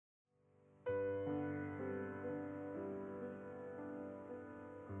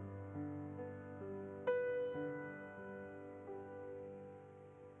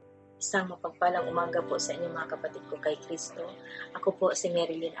Isang mapagpalang umaga po sa inyo mga kapatid ko kay Kristo. Ako po si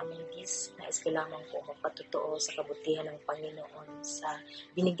Marilyn Amingis. Nais ko lamang po magpatotoo sa kabutihan ng Panginoon sa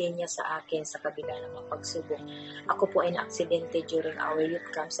binigay niya sa akin sa kabila ng mga pagsubok. Ako po ay na-aksidente during our youth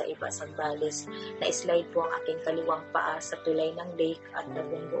camp sa Iba, Sambales. Na-slide po ang aking kaliwang paa sa tulay ng lake at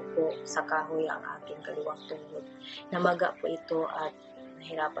nabunggo po sa kahoy ang aking kaliwang tuhod. Namaga po ito at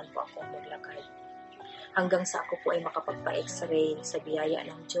nahirapan po akong maglakad. Hanggang sa ako po ay makapagpa-x-ray sa biyaya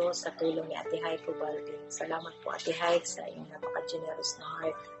ng Diyos sa tulong ni Ate Haik Ubalde. Salamat po Ate Haik sa iyong napaka-generous na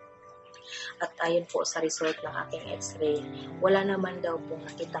heart. At ayon po sa result ng aking x-ray, wala naman daw pong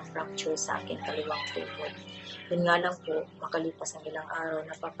nakitang fracture sa aking kaliwang tuhod. Yun nga lang po, makalipas ang ilang araw,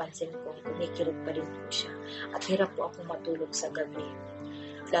 napapansin ko kumikirot pa rin po siya at hirap po akong matulog sa gabi.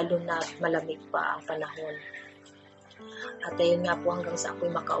 Lalo na malamig pa ang panahon. At ayun nga po hanggang sa ako'y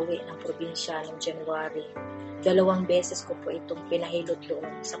makauwi ng probinsya ng January. 2 beses ko po itong pinahilot doon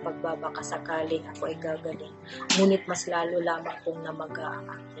sa pagbabaka sakaling ako ay gagaling. Ngunit mas lalo lamang pong namaga ang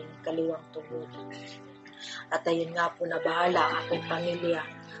aking kaliwang tuhod. At ayun nga po na bahala ang aking pamilya.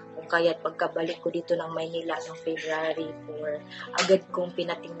 Kung kaya't pagkabalik ko dito ng Maynila ng February 4, agad kong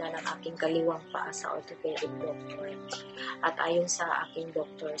pinatingnan ang aking kaliwang paa sa orthopedic doctor. At ayon sa aking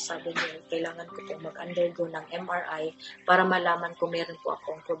doktor, sabi niya, kailangan ko pong mag-undergo ng MRI para malaman kung meron po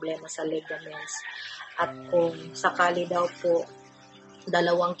akong problema sa ligaments. At kung sakali daw po, 2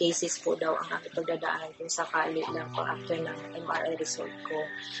 cases po daw ang aking pagdadaanan kung sakali lang po after ng MRI result ko.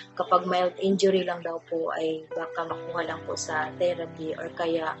 Kapag mild injury lang daw po ay baka makuha lang po sa therapy or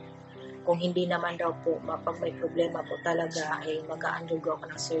kaya kung hindi naman daw po, pag may problema po talaga ay mag-undergo ako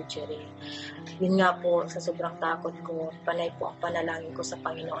ng surgery. Yun nga po, sa sobrang takot ko, panay po ang panalangin ko sa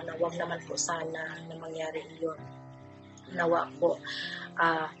Panginoon na wag naman po sana na mangyari iyon. Nawa po,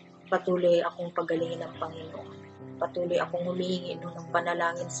 patuloy akong pagalingin ng Panginoon. Patuloy akong humihingi ng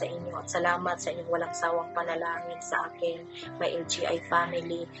panalangin sa inyo at salamat sa inyong walang sawang panalangin sa akin, may LGI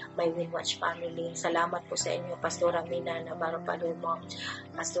family, may Winwatch family. Salamat po sa inyo, Pastora Mina Navarro Palomo,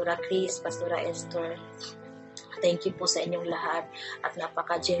 Pastora Chris, Pastora Esther. Thank you po sa inyong lahat at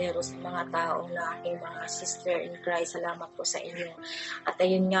napaka-generous ng mga taong na aking mga sister in Christ. Salamat po sa inyo. At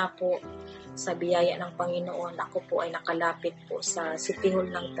ayun nga po, sa biyaya ng Panginoon, ako po ay nakalapit po sa City Hall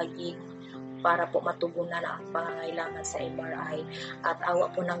ng Taguig para po matugunan ang pangangailangan sa MRI. At awa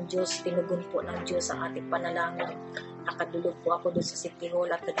po ng Diyos, tinugon po ng Diyos ang ating panalangin. Nakadulog po ako doon sa City Hall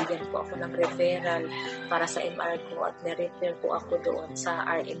at nabigyan po ako ng referral para sa MRI ko at na-refer po ako doon sa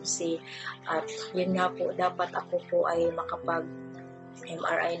RMC. At yun nga po, dapat ako po ay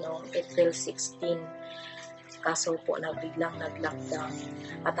makapag-MRI noong April 16. Kaso po na biglang nag-lockdown.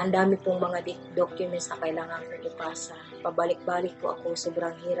 At ang dami pong mga documents na kailangan kong ipasa. Pabalik-balik po ako,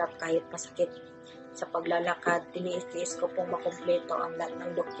 sobrang hirap kahit masakit sa paglalakad. Tiniis-tiis ko pong makumpleto ang lahat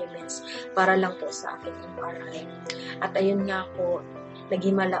ng documents para lang po sa aking MRI. At ayun nga po,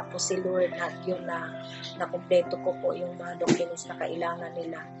 naghimala po si Lord at yun na nakumpleto ko po yung mga documents na kailangan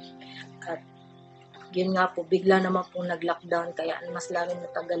nila. At yun nga po, bigla naman po nag-lockdown kaya mas lalong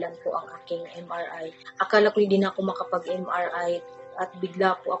natagalan po ang aking MRI. Akala ko hindi na ako makapag-MRI at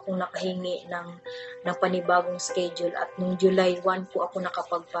bigla po akong nakahingi ng panibagong schedule at nung July 1 po ako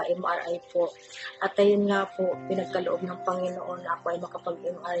nakapagpa-MRI po. At ayun nga po, pinagkaloob ng Panginoon na ako ay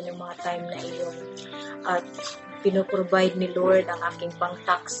makapag-MRI ng mga time na iyon. At pinoprovide ni Lord ang aking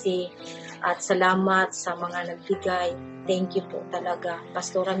pang-taxi at salamat sa mga nagbigay. Thank you po talaga.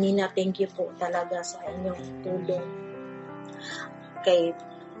 Pastora Nina, thank you po talaga sa inyong tulong. Kay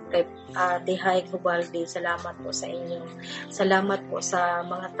Ate Haik Ubalde, salamat po sa inyo. Salamat po sa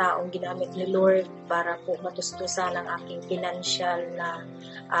mga taong ginamit ni Lord para po matustusan ang aking financial na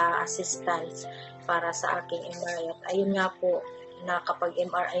assistance para sa aking MRI. At ayun nga po,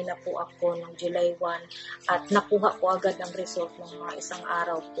 nakapag-MRI na po ako noong July 1 at nakuha ko agad ang result ng mga isang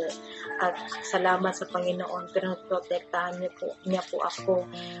araw po. At salamat sa Panginoon, pinoprotektahan niya po ako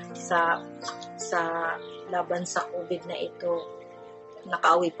sa laban sa COVID na ito.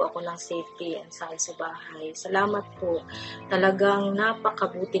 Nakauwi po ako ng safety and sound sa bahay. Salamat po. Talagang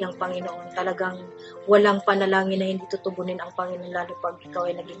napakabuti ng Panginoon. Talagang walang panalangin na hindi tutugunin ang Panginoon lalo pag ikaw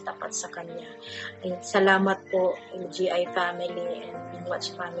ay naging tapat sa Kanya. And salamat po LGI family and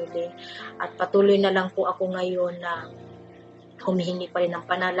Winwatch family. At patuloy na lang po ako ngayon na humihingi pa rin ng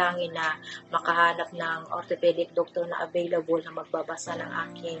panalangin na makahanap ng orthopedic doctor na available na magbabasa ng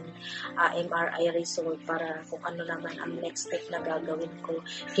aking MRI result para kung ano naman ang next step na gagawin ko.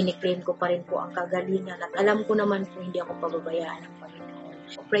 Kiniklaim ko pa rin po ang kagalingan at alam ko naman po hindi ako pababayaan ng Panginoon.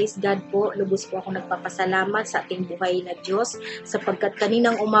 Praise God po, lubos po ako nagpapasalamat sa ating buhay na Diyos sapagkat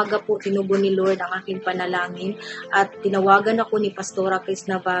kaninang umaga po tinugon ni Lord ang aking panalangin at tinawagan ako ni Pastora Chris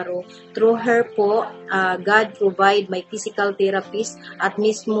Navarro. Through her po, God provide my physical therapist at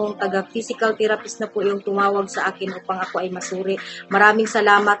mismo taga-physical therapist na po yung tumawag sa akin upang ako ay masuri. Maraming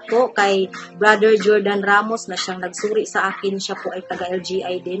salamat po kay Brother Jordan Ramos na siyang nagsuri sa akin. Siya po ay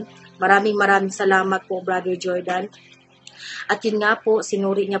taga-LGI din. Maraming salamat po, Brother Jordan. At yun nga po,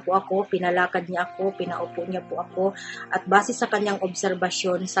 sinuri niya po ako, pinalakad niya ako, pinaupo niya po ako. At base sa kanyang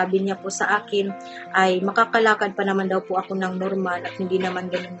obserbasyon, sabi niya po sa akin ay makakalakad pa naman daw po ako ng normal at hindi naman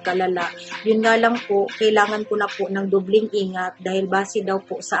ganun kalala. Yun nga lang po, kailangan ko na po ng dobling ingat dahil base daw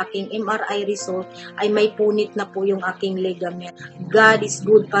po sa aking MRI result ay may punit na po yung aking ligament. God is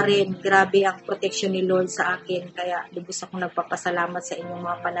good pa rin. Grabe ang protection ni Lord sa akin. Kaya lubos ako nagpapasalamat sa inyong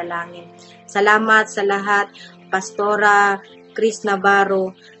mga panalangin. Salamat sa lahat. Pastora Chris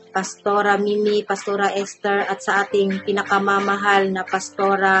Navarro, Pastora Mimi, Pastora Esther, at sa ating pinakamamahal na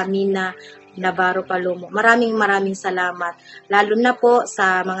Pastora Mina Navarro Palomo. Maraming salamat. Lalo na po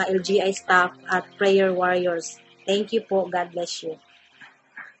sa mga LGI staff at prayer warriors. Thank you po. God bless you.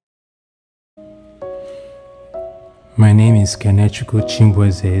 My name is Kenechukwu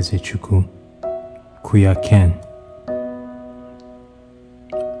Chimbweze Ezechukwu Kuya Ken.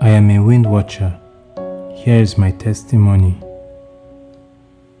 I am a wind watcher. Here is my testimony.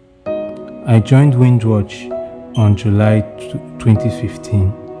 I joined Windwatch on July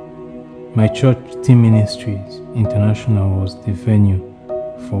 2015. My church, Team Ministries International, was the venue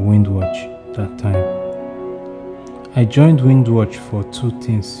for Windwatch that time. I joined Windwatch for two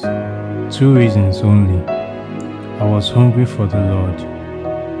reasons only. I was hungry for the Lord.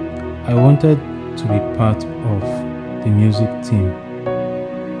 I wanted to be part of the music team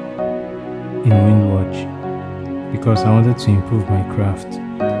in Windwatch because I wanted to improve my craft.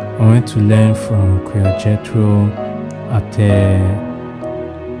 I wanted to learn from Kuya Jethro,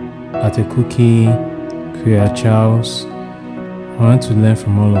 Ate Cookie, Kuya Charles. I wanted to learn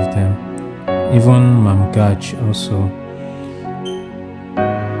from all of them, even Mam Gaj also.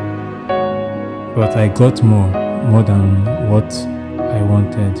 But I got more than what I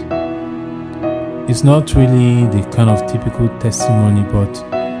wanted. It's not really the kind of typical testimony, but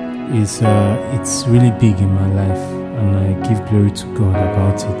it's really big in my life, and I give glory to God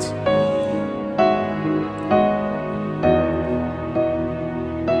about it.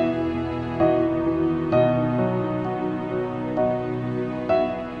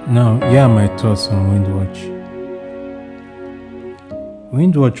 Now, here are my thoughts on Windwatch.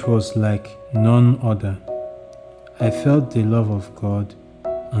 Windwatch was like none other. I felt the love of God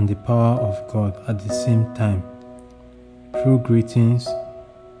and the power of God at the same time. Through greetings,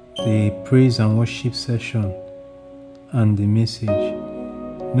 the praise and worship session, and the message.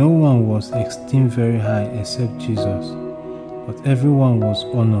 No one was esteemed very high except Jesus, but everyone was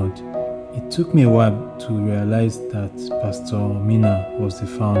honored. It took me a while to realize that Pastor Mina was the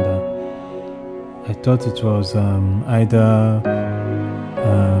founder. I thought it was either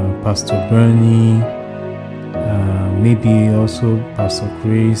Pastor Bernie, maybe also Pastor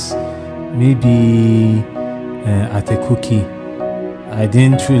Chris, maybe Ate Cookie.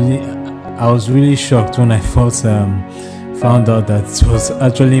 I was really shocked when I first found out that it was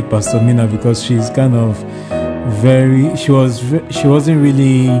actually Pastor Mina, because she's kind of she wasn't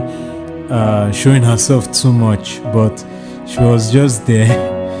really showing herself too much, but she was just there.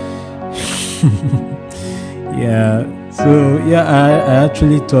 I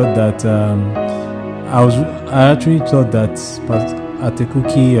actually thought that Ate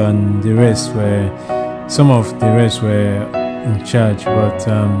Cookie and the rest were in charge, but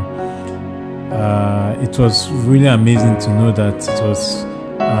it was really amazing to know that it was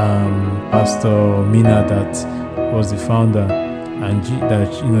Pastor Mina that was the founder, and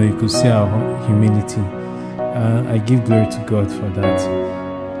that you could see our humility. I give glory to God for that.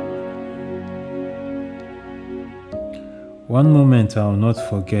 One moment I will not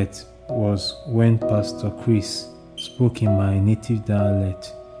forget was when Pastor Chris spoke in my native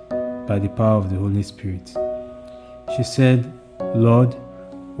dialect by the power of the Holy Spirit. She said, "Lord,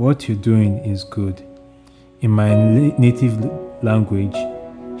 what you're doing is good." In my native language,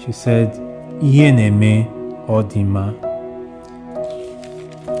 she said, "Ihe na-eme odima."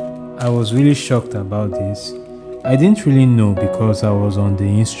 I was really shocked about this. I didn't really know because I was on the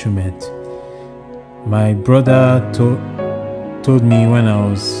instrument. My brother told me when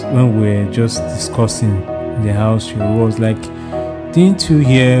we were just discussing in the house, he was like, "Didn't you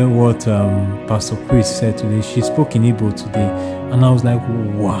hear what Pastor Chris said today? She spoke in Igbo today." And I was like,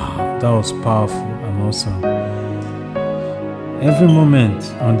 wow, that was powerful and awesome. Every moment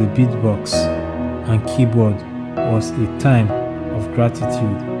on the beatbox and keyboard was a time of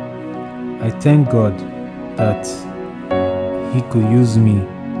gratitude. I thank God that He could use me,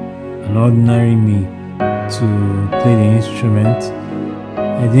 an ordinary me, to play the instrument.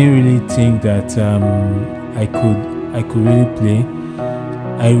 I didn't really think that I could really play.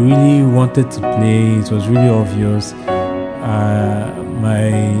 I really wanted to play. It was really obvious.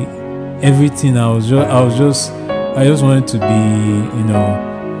 My everything. I just wanted to be,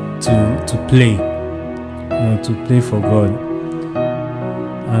 to play, to play for God.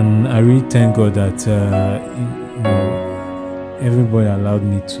 And I really thank God that everybody allowed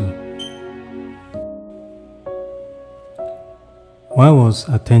me to. Why was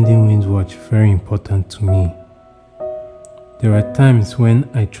attending Windwatch very important to me? There are times when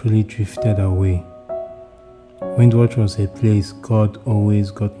I truly drifted away. Windwatch was a place God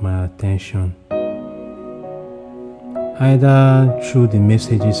always got my attention. Either through the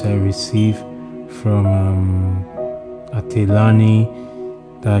messages I received from Atelani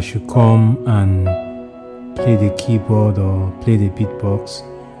that I should come and play the keyboard or play the beatbox,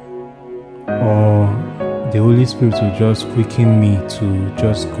 or the Holy Spirit will just quicken me to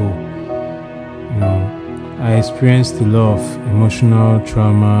just go. I experienced a lot of emotional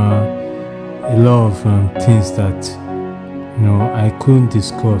trauma, a lot of things that I couldn't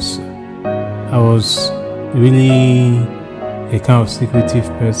discuss. I was really a kind of secretive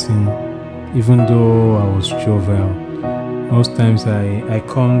person, even though I was jovial. Most times I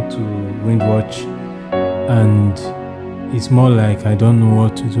come to Windwatch and it's more like I don't know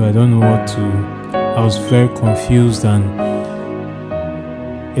what to do. I was very confused and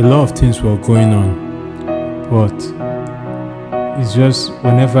a lot of things were going on. But it's just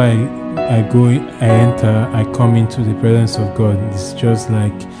whenever I enter, I come into the presence of God. It's just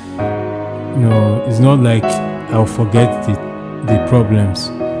like, it's not like I'll forget the problems,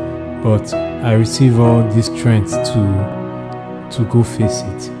 but I receive all this strength to go face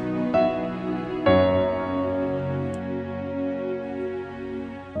it.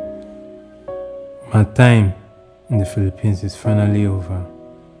 My time in the Philippines is finally over.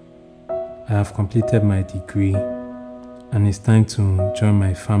 I have completed my degree and it's time to join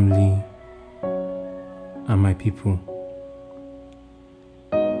my family and my people.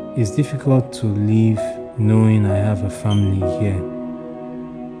 It's difficult to leave knowing I have a family here.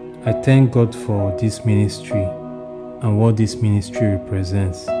 I thank God for this ministry and what this ministry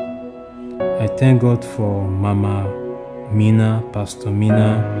represents. I thank God for Mama Mina, Pastor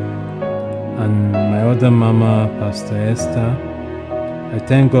Mina, and my other Mama, Pastor Esther. I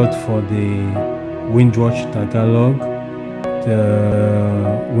thank God for the Windwatch Tagalog,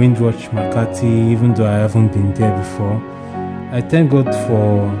 the Windwatch Makati, even though I haven't been there before. I thank God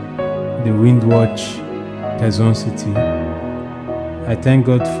for the Windwatch Quezon City. I thank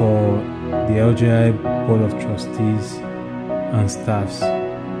God for the LGI Board of Trustees and staffs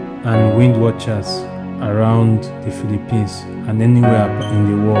and Windwatchers around the Philippines and anywhere in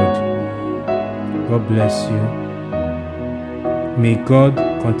the world. God bless you. May God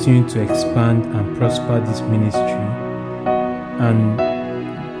continue to expand and prosper this ministry, and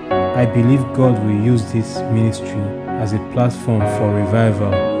I believe God will use this ministry as a platform for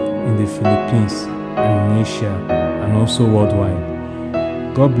revival in the Philippines and in Asia and also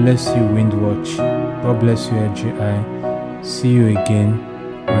worldwide. God bless you, Windwatch. God bless you, LGI. See you again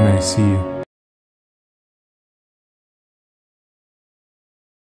when I see you.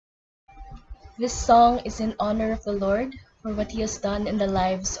 This song is in honor of the Lord for what He has done in the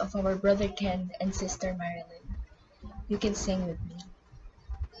lives of our brother Ken and sister Marilyn. You can sing with me.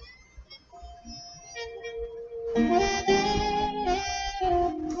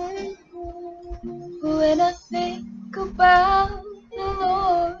 When I think about the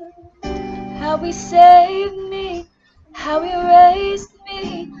Lord, how He saved me, how He raised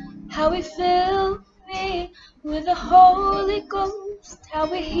me, how He filled me with the Holy Ghost, how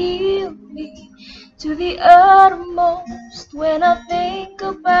He healed me to the uttermost. When I think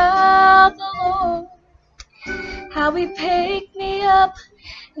about the Lord, how He picked me up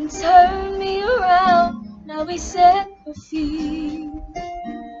and turned me around, how He set my feet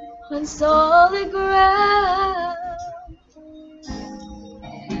on solid ground.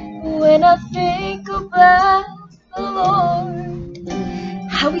 When I think about the Lord,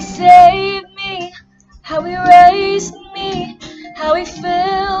 how He saved me, how He raised me, how He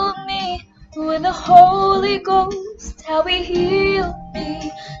filled me with the Holy Ghost, how He healed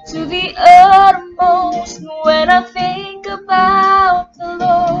me to the uttermost. When I think about the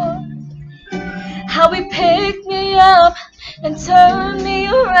Lord, how He picked me up and turned me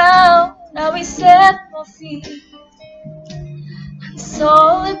around, how He set my feet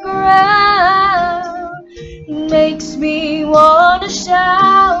ground. It makes me wanna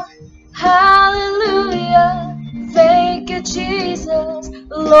shout, hallelujah. Thank you, Jesus.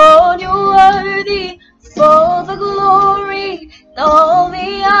 Lord, you're worthy for the glory, and all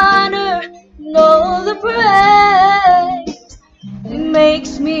the honor, and all the praise. It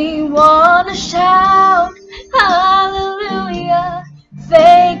makes me wanna shout, hallelujah.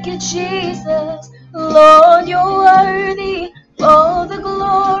 Thank you, Jesus. Lord, you're worthy for the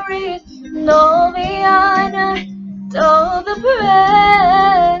glory, and all the honor, and all the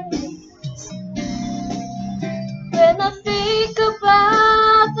praise. When I think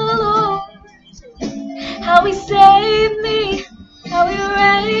about the Lord, how He saved me, how He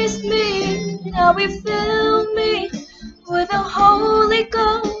raised me, how He filled me with the Holy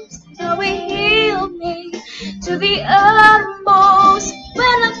Ghost, how He healed me to the uttermost.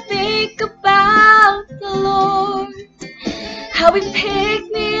 When I think about the Lord, how He picked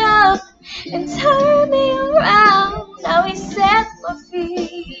me up and turned me around, how He set my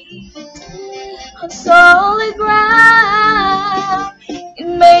feet on solid ground. It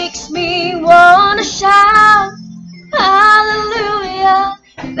makes me wanna shout, hallelujah.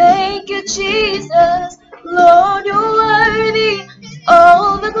 Thank you, Jesus. Lord, you're worthy,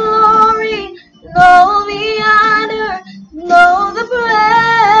 all the glory, and all the honor, and all the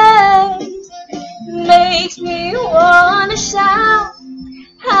praise. It makes me wanna shout,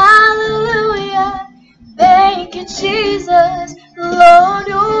 hallelujah. Thank you, Jesus. Lord,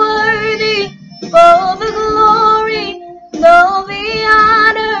 you're worthy for the glory, and all the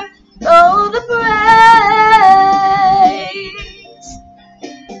honor, and all the praise.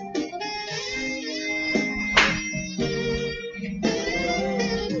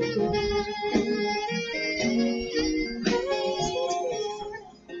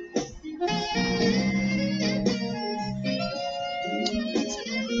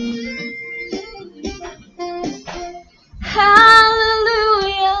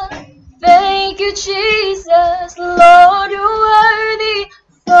 Hallelujah. Thank you, Jesus. Lord, you're worthy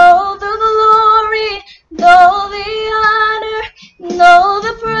for the glory, and all the honor, and all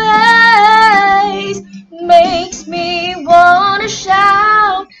the praise. Makes me wanna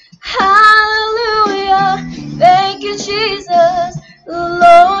shout, hallelujah. Thank you, Jesus.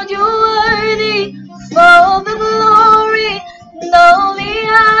 Lord, you're worthy for the glory, and all the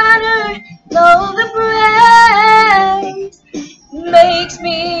honor, and all the praise. Makes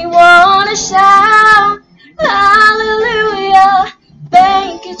me wanna shout, hallelujah.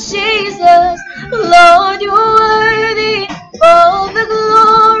 Thank you, Jesus. Lord, you're worthy for the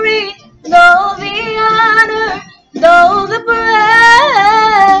glory, and all the honor, and all the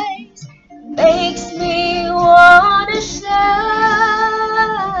praise. Makes me wanna shout.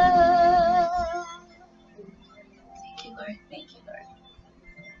 Thank you, Lord. Thank you, Lord.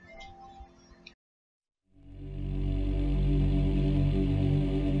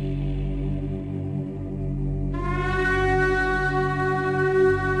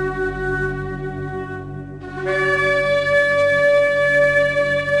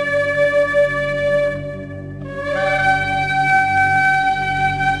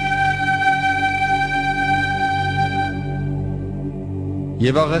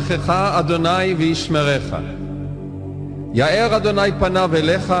 יברכך אדוני וישמרך. יאר אדוני פניו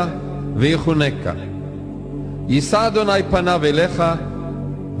אליך ויחונקה. יישא אדוני פניו אליך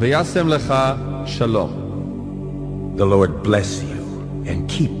וישם לך שלום. The Lord bless you and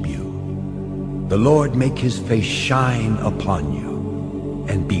keep you. The Lord make his face shine upon you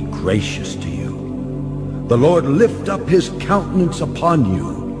and be gracious to you. The Lord lift up his countenance upon you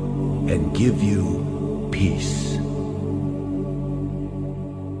and give you peace.